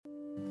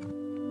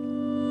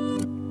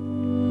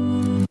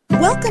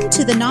Welcome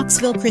to the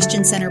Knoxville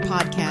Christian Center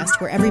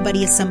podcast, where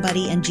everybody is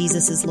somebody and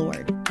Jesus is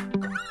Lord.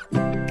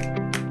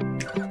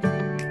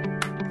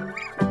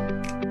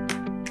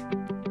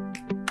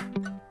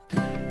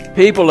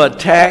 People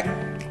attack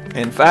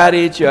and fight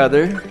each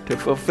other to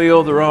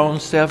fulfill their own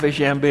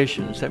selfish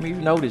ambitions. Have you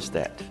noticed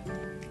that?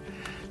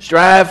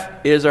 Strife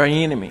is our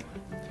enemy.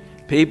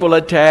 People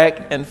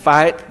attack and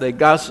fight, they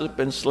gossip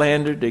and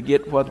slander to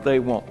get what they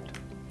want.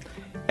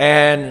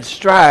 And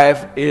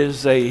strife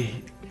is a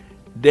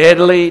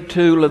deadly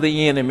tool of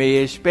the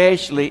enemy,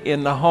 especially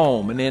in the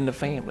home and in the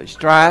family.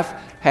 Strife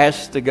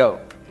has to go.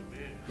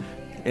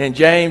 In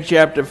James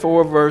chapter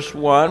 4, verse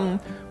 1,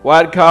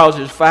 what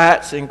causes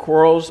fights and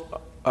quarrels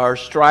or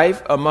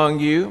strife among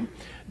you?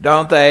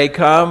 Don't they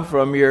come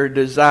from your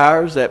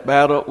desires that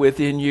battle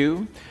within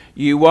you?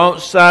 You want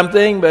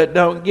something but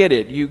don't get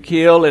it. You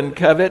kill and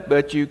covet,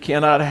 but you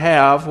cannot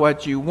have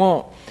what you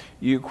want.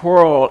 You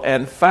quarrel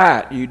and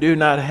fight. You do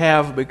not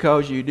have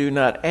because you do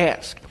not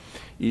ask.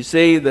 You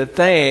see, the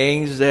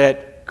things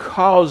that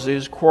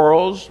causes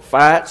quarrels,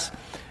 fights,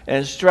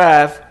 and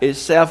strife is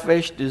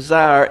selfish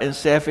desire and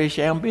selfish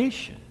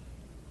ambition.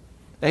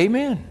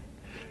 Amen.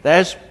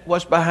 That's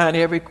what's behind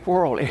every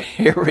quarrel,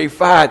 every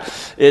fight,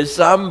 is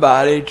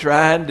somebody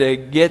trying to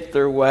get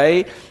their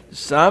way,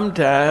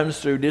 sometimes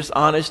through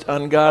dishonest,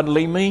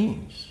 ungodly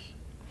means.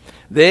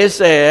 This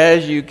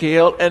says you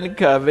kill and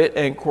covet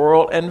and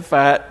quarrel and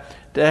fight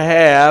to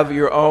have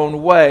your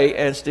own way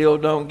and still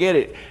don't get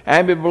it. I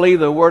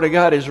believe the Word of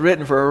God is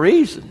written for a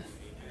reason.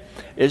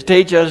 It's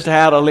teach us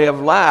how to live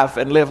life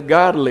and live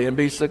godly and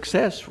be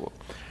successful.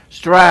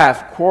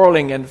 Strife,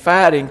 quarreling, and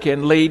fighting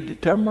can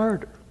lead to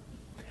murder.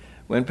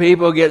 When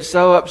people get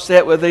so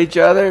upset with each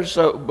other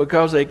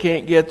because they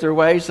can't get their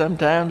way,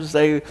 sometimes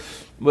they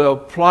will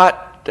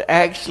plot to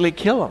actually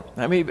kill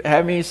them.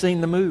 Have you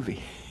seen the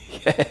movie?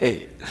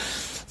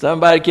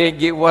 Somebody can't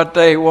get what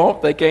they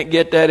want. They can't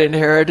get that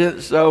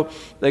inheritance, so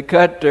they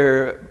cut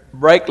their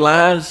brake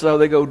lines, so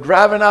they go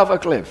driving off a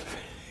cliff.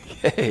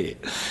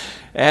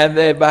 And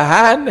then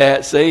behind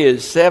that, see,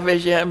 is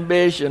selfish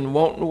ambition,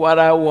 wanting what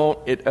I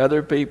want at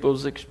other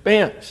people's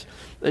expense.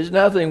 There's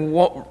nothing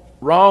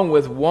wrong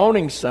with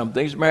wanting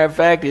something. As a matter of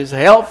fact, it's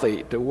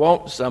healthy to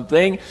want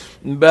something,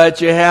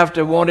 but you have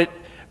to want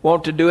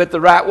to do it the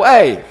right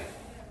way.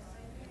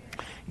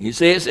 You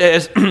see, it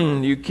says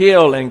you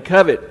kill and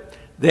covet.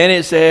 Then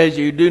it says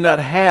you do not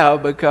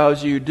have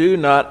because you do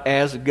not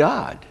ask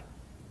God.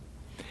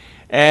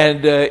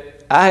 And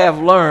I have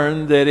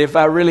learned that if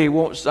I really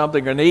want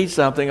something or need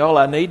something, all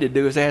I need to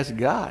do is ask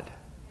God.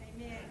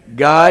 Amen.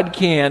 God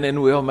can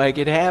and will make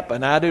it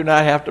happen. I do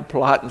not have to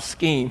plot and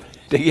scheme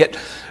to get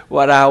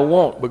what I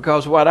want,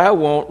 because what I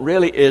want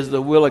really is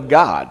the will of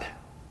God.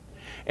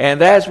 And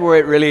that's where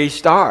it really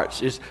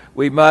starts. Is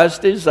we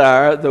must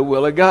desire the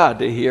will of God,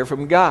 to hear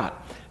from God.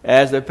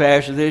 As the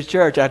pastor of this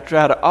church, I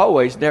try to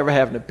always never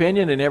have an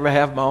opinion and never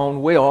have my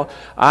own will.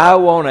 I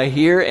want to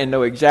hear and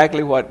know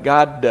exactly what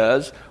God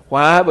does.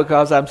 Why?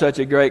 Because I'm such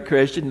a great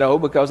Christian? No,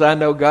 because I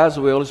know God's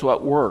will is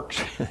what works.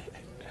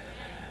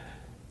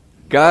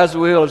 God's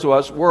will is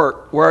what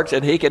works,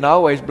 and He can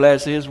always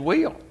bless His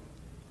will.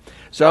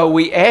 So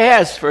we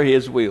ask for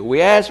His will.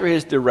 We ask for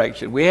His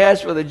direction. We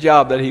ask for the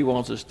job that He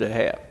wants us to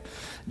have.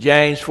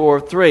 James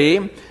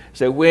 4:3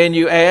 says, when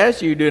you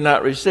ask, you do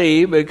not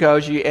receive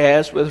because you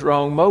ask with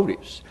wrong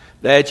motives,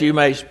 that you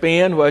may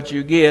spend what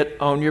you get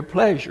on your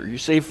pleasure. You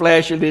see,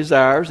 fleshly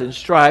desires and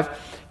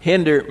strife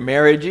hinder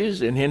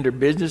marriages and hinder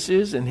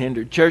businesses and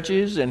hinder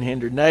churches and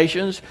hinder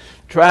nations.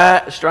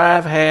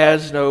 Strife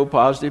has no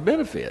positive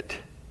benefit.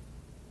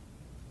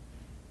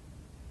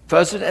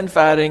 Fussing and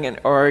fighting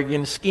and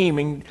arguing,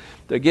 scheming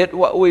to get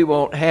what we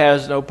want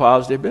has no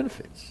positive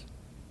benefits.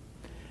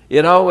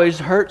 It always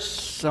hurts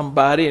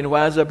somebody and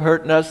winds up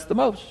hurting us the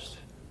most.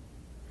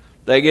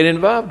 They get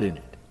involved in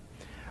it.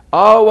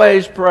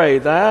 Always pray,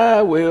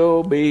 thy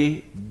will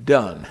be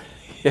done.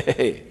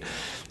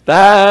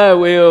 Thy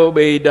will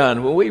be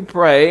done. When we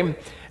pray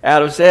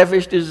out of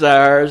selfish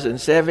desires and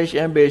selfish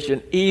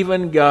ambition,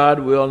 even God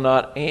will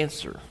not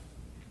answer.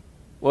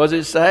 What does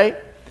it say?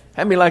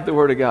 How many like the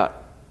Word of God?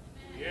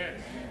 Yes.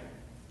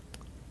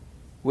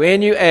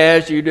 When you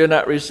ask, you do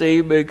not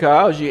receive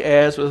because you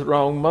ask with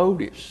wrong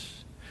motives.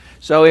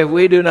 So if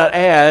we do not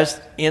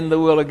ask in the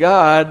will of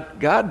God,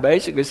 God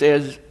basically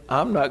says,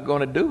 I'm not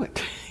going to do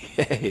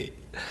it.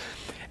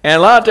 And a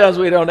lot of times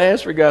we don't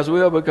ask for God's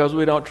will because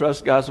we don't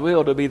trust God's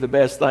will to be the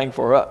best thing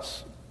for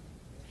us.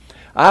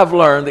 I've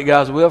learned that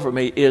God's will for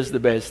me is the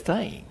best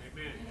thing.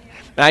 Amen.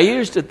 Now, I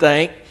used to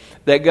think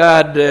that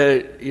God,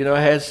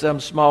 has some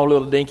small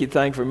little dinky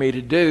thing for me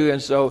to do,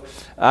 and so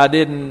I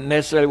didn't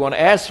necessarily want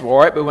to ask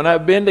for it. But when I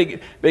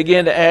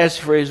began to ask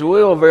for His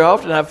will, very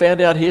often I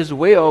found out His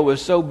will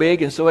was so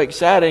big and so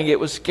exciting, it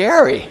was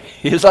scary.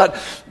 It's a lot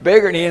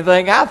bigger than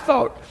anything I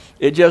thought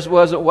It just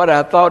wasn't what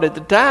I thought at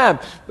the time.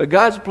 But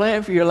God's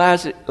plan for your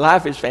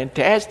life is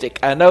fantastic.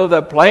 I know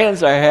the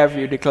plans I have for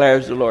you,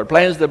 declares the Lord.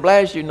 Plans to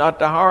bless you, not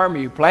to harm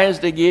you. Plans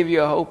to give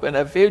you a hope and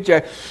a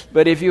future.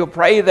 But if you'll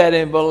pray that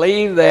and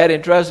believe that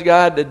and trust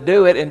God to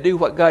do it and do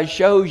what God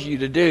shows you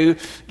to do,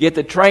 get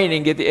the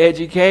training, get the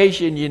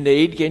education you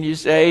need, can you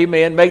say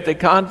amen? Make the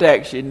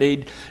contacts you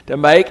need to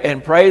make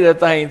and pray the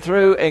thing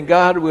through, and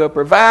God will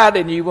provide,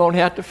 and you won't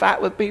have to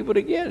fight with people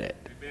to get it.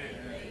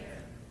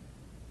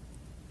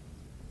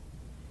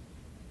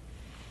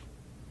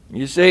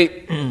 You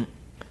see,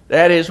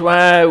 that is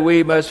why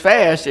we must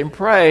fast and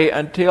pray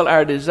until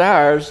our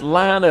desires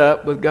line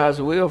up with God's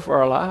will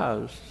for our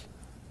lives.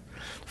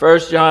 1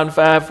 John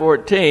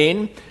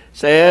 5:14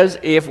 says,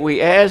 if we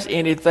ask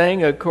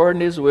anything according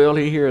to his will,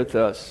 he heareth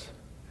us.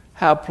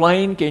 How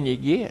plain can you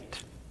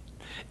get?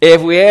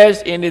 If we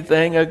ask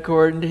anything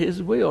according to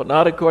his will,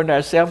 not according to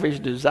our selfish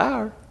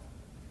desire.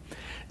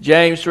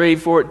 James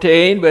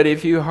 3:14, but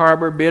if you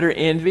harbor bitter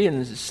envy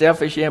and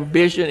selfish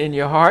ambition in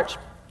your hearts,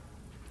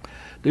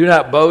 do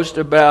not boast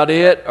about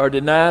it or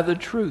deny the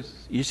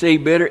truth. You see,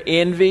 bitter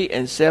envy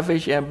and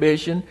selfish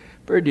ambition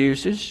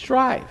produces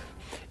strife.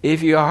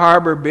 If you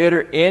harbor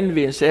bitter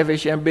envy and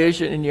selfish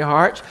ambition in your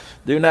hearts,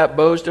 do not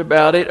boast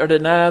about it or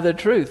deny the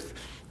truth.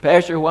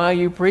 Pastor, why are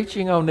you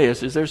preaching on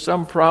this? Is there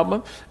some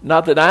problem?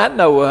 Not that I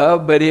know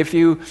of, but if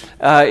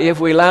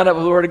we line up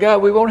with the Word of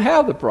God, we won't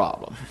have the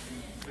problem.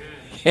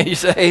 Can you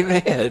say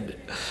amen?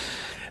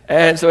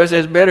 And so it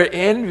says, bitter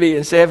envy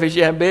and selfish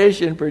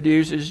ambition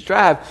produces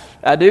strife.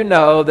 I do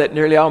know that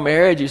nearly all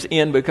marriages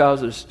end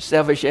because of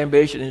selfish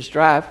ambition and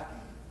strife.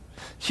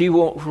 She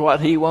wants what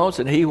he wants,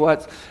 and he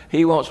wants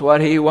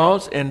what he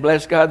wants, and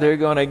bless God, they're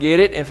going to get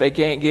it. If they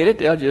can't get it,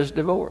 they'll just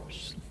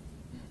divorce.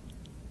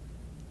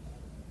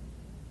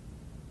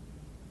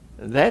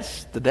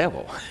 That's the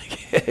devil.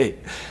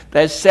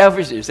 That's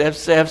selfishness. That's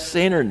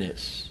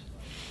self-centeredness.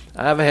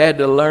 I've had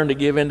to learn to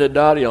give in to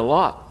Dottie a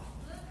lot.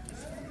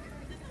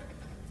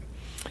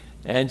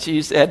 And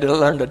she's had to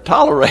learn to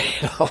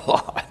tolerate a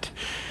lot.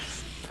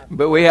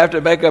 But we have to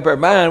make up our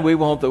mind we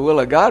want the will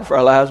of God for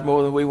our lives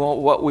more than we want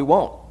what we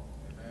want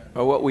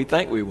or what we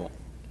think we want.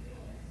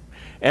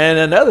 And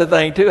another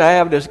thing, too, I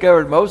have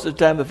discovered most of the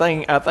time the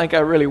thing I think I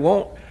really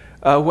want,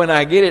 when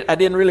I get it, I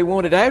didn't really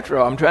want it after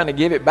all. I'm trying to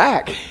give it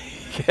back.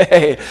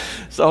 Okay.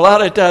 So a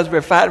lot of times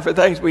we're fighting for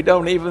things we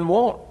don't even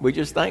want. We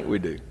just think we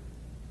do.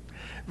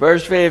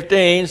 Verse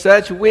 15,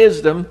 such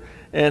wisdom.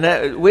 And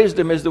that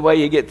wisdom is the way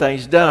you get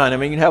things done. I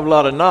mean, you can have a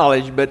lot of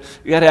knowledge, but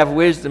you got to have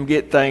wisdom to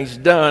get things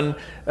done.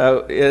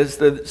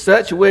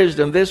 Such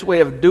wisdom, this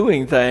way of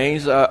doing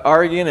things,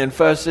 arguing and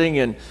fussing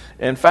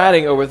and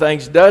fighting over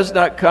things, does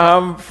not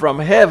come from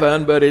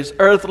heaven, but is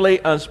earthly,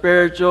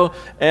 unspiritual,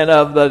 and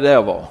of the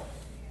devil.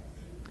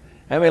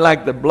 I mean,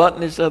 like the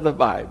bluntness of the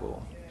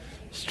Bible.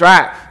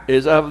 Strife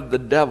is of the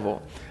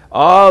devil.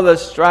 All the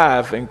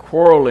strife and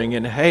quarreling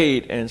and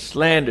hate and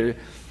slander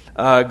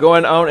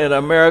going on in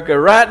America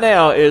right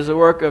now is a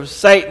work of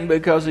Satan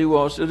because he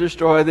wants to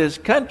destroy this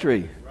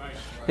country. Right.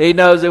 He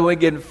knows that we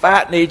get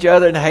fighting each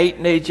other and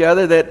hating each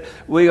other that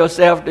we will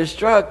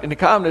self-destruct, and the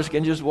communists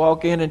can just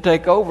walk in and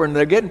take over, and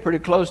they're getting pretty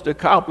close to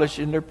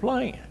accomplishing their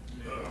plan.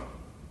 Yeah.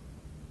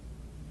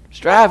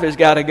 Strife has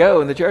got to go,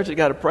 and the church has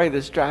got to pray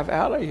this strife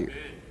out of here.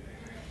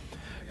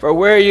 For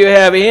where you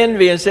have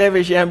envy and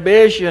selfish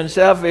ambition,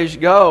 selfish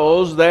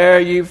goals, there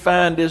you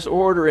find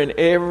disorder in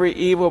every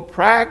evil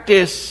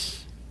practice.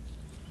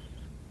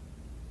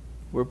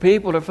 Where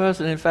people are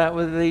fussing and fighting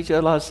with each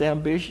other, lots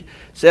of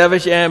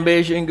selfish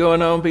ambition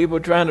going on, people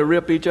trying to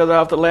rip each other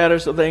off the ladder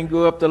so they can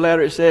go up the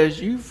ladder. It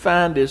says, you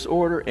find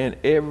disorder in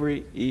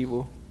every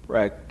evil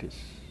practice.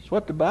 It's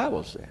what the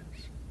Bible says.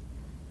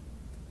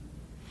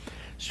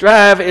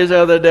 Strife is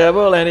of the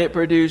devil, and it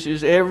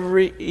produces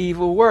every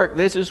evil work.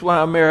 This is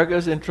why America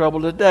is in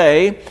trouble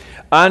today.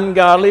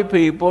 Ungodly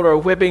people are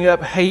whipping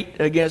up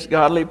hate against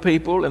godly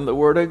people in the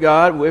Word of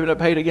God, whipping up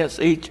hate against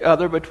each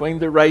other between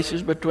the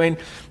races, between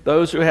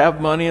those who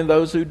have money and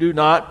those who do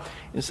not.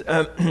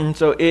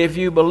 So if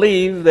you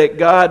believe that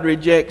God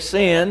rejects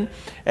sin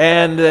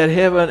and that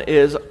heaven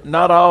is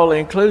not all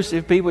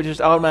inclusive, people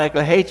just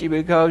automatically hate you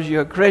because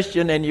you're a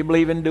Christian and you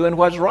believe in doing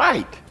what's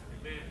right.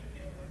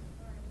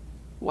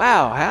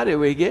 Wow, how did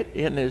we get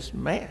in this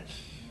mess?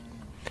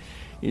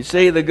 You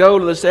see, the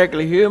goal of the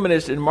secular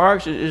humanists and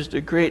Marxists is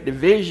to create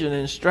division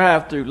and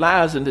strife through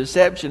lies and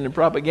deception and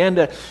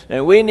propaganda,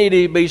 and we need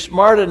to be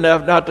smart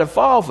enough not to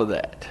fall for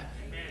that,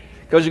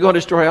 because you're going to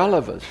destroy all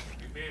of us.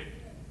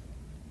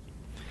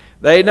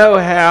 They know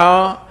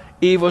how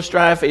evil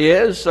strife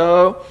is,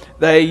 so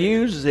they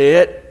use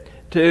it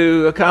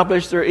to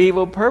accomplish their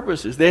evil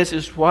purposes. This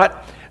is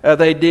what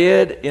they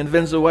did in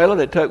Venezuela.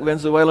 They took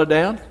Venezuela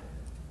down.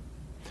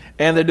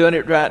 And they're doing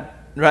it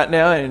right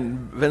now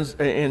in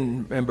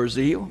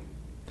Brazil.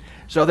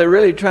 So they're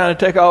really trying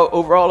to take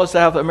over all of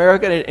South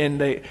America,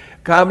 and the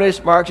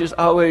communist Marxists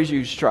always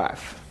use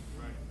strife.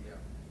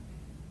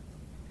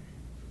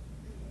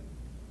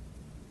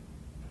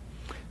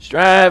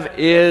 Strife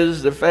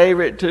is the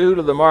favorite tool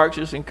of the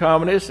Marxists and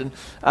communists, and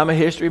I'm a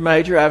history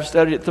major. I've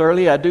studied it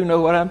thoroughly. I do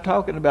know what I'm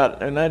talking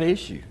about in that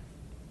issue.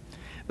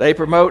 They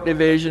promote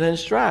division and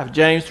strife.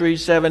 James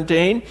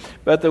 3:17,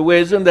 but the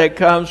wisdom that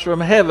comes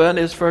from heaven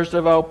is first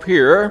of all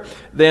pure,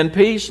 then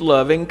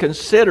peace-loving,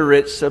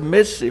 considerate,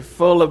 submissive,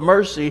 full of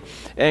mercy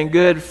and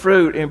good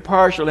fruit,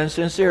 impartial and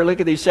sincere. Look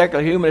at these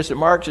secular humanists and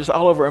Marxists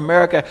all over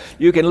America.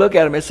 You can look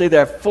at them and see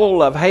they're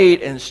full of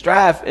hate and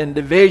strife and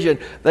division.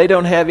 They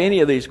don't have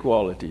any of these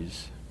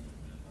qualities.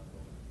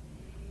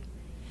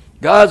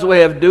 God's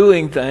way of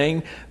doing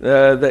things,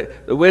 the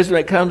wisdom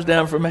that comes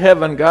down from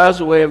heaven,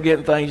 God's way of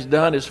getting things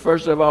done is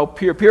first of all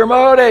pure. Pure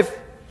motive.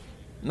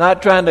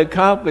 Not trying to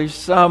accomplish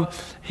some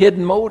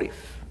hidden motive.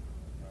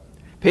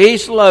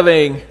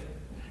 Peace-loving.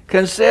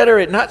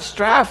 Considerate. Not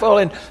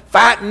strifeful and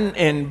fighting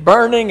and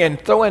burning and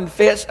throwing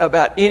fits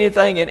about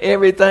anything and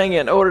everything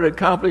in order to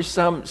accomplish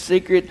some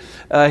secret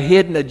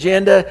hidden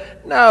agenda.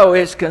 No,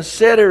 it's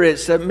considerate,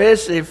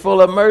 submissive,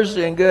 full of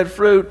mercy and good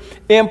fruit.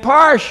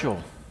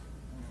 Impartial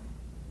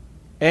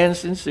and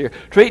sincere.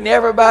 Treating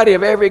everybody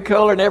of every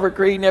color and every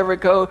creed and every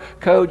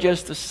code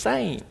just the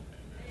same.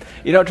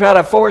 You don't try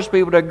to force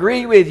people to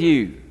agree with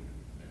you.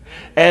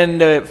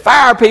 And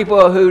fire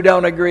people who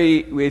don't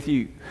agree with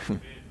you.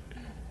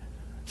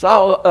 It's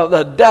all of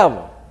the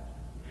devil.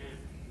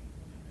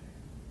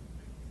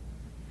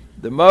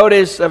 The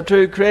motives of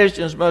true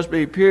Christians must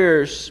be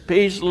pure,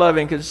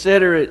 peace-loving,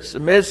 considerate,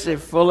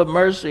 submissive, full of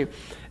mercy,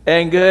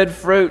 and good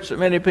fruit. So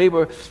many people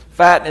are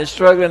fighting and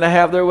struggling to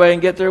have their way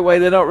and get their way.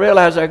 They don't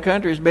realize our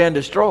country is being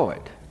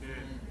destroyed.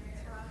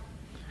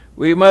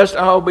 We must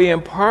all be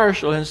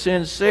impartial and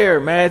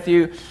sincere.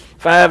 Matthew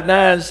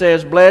 5:9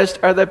 says, blessed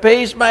are the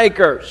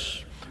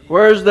peacemakers.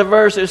 Where's the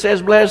verse that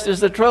says blessed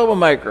is the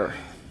troublemaker?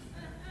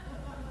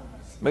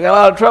 We got a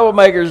lot of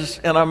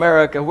troublemakers in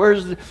America.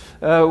 Where's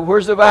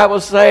the Bible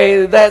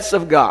say that's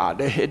of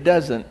God? It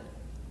doesn't.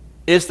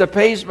 It's the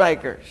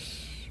peacemakers.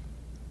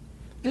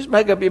 Just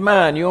make up your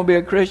mind. You want to be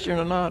a Christian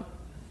or not?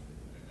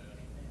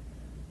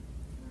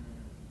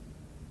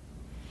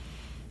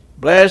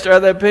 Blessed are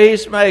the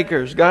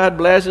peacemakers. God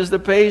blesses the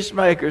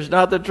peacemakers,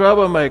 not the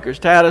troublemakers.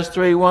 Titus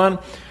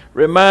 3:1.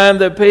 Remind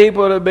the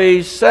people to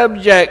be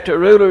subject to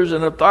rulers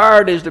and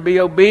authorities, to be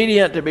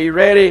obedient, to be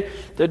ready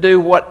to do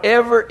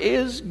whatever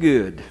is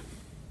good.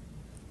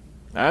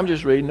 I'm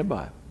just reading the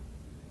Bible.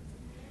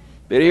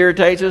 If it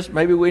irritates us,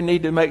 maybe we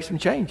need to make some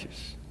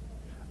changes.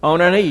 On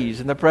our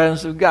knees in the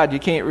presence of God. You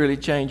can't really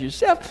change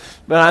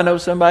yourself, but I know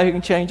somebody who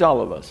can change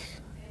all of us.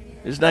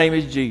 His name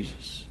is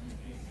Jesus.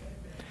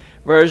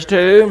 Verse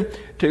 2,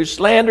 to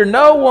slander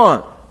no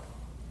one.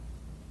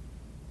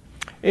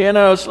 You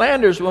know,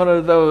 slander is one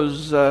of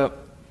those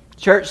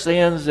church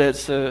sins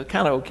that's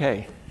kind of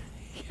okay.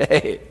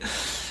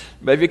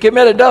 But if you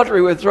commit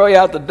adultery, we'll throw you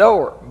out the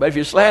door. But if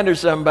you slander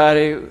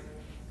somebody, you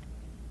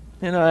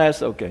know,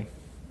 that's okay.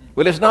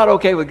 Well, it's not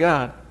okay with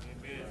God.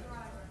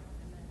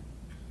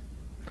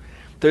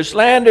 To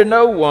slander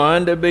no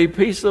one, to be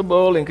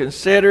peaceable and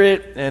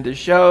considerate, and to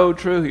show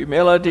true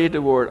humility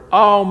toward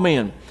all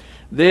men.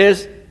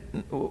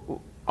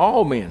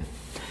 All men.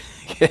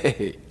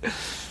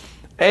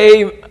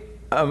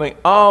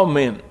 All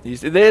men. You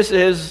see, this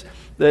is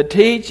the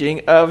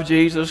teaching of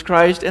Jesus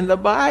Christ in the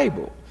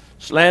Bible.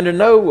 Slander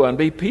no one,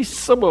 be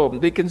peaceable,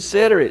 be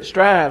considerate,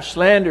 strife,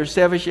 slander,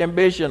 selfish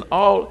ambition,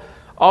 all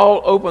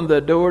open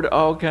the door to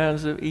all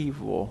kinds of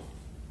evil.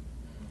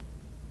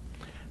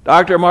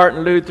 Dr.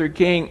 Martin Luther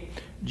King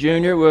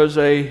Jr. was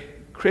a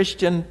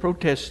Christian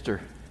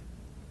protester.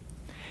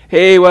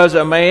 He was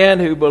a man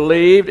who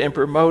believed and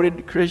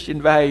promoted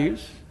Christian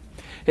values.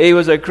 He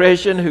was a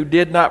Christian who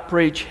did not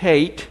preach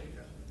hate.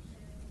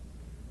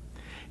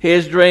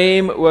 His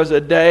dream was a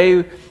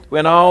day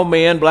when all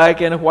men,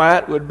 black and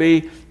white, would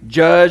be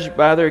judged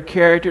by their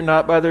character,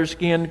 not by their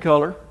skin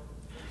color.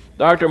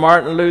 Dr.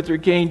 Martin Luther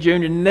King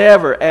Jr.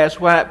 never asked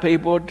white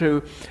people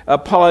to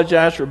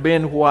apologize for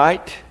being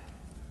white.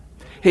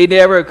 He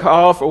never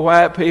called for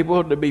white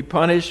people to be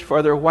punished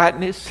for their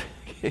whiteness.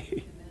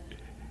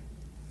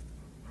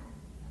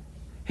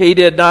 He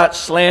did not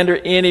slander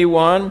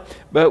anyone,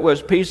 but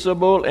was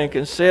peaceable and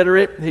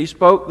considerate. He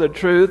spoke the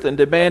truth and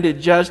demanded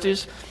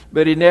justice,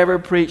 but he never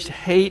preached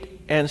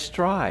hate and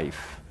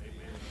strife.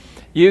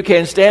 You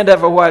can stand up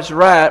for what's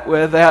right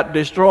without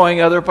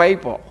destroying other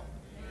people.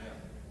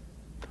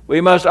 We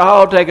must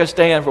all take a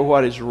stand for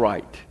what is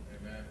right.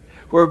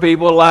 Whether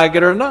people like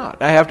it or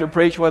not. I have to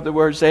preach what the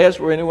Word says,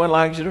 whether anyone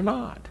likes it or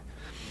not.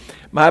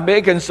 My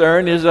big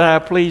concern is that I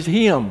please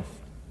Him.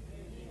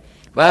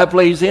 If I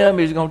please Him,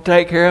 He's going to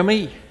take care of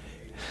me.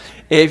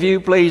 If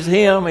you please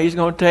Him, He's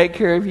going to take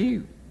care of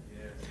you.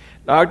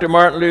 Dr.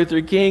 Martin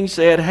Luther King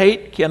said,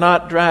 hate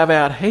cannot drive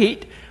out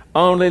hate.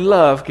 Only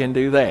love can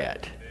do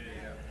that.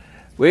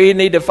 We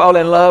need to fall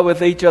in love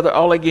with each other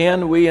all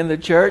again, we in the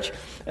church.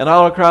 and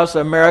all across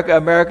America.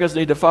 Americans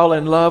need to fall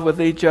in love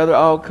with each other,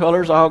 all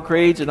colors, all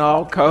creeds, and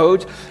all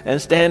codes,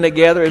 and stand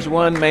together as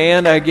one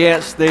man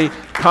against the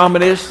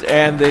communists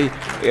and the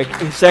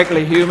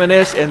secular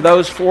humanists and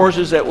those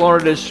forces that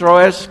want to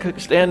destroy us.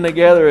 Stand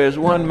together as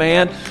one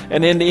man,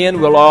 and in the end,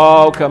 we'll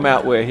all come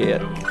out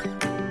ahead.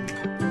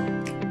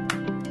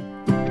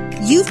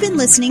 You've been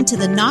listening to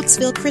the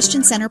Knoxville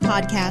Christian Center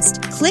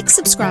podcast. Click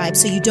subscribe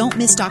so you don't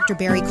miss Dr.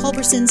 Barry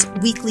Culberson's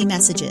weekly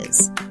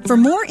messages. For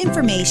more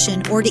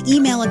information or to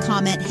email a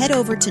comment, head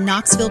over to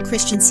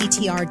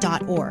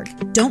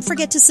knoxvillechristianctr.org. Don't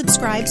forget to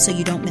subscribe so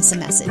you don't miss a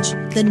message.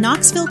 The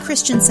Knoxville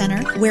Christian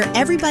Center, where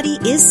everybody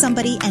is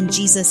somebody and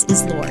Jesus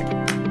is Lord.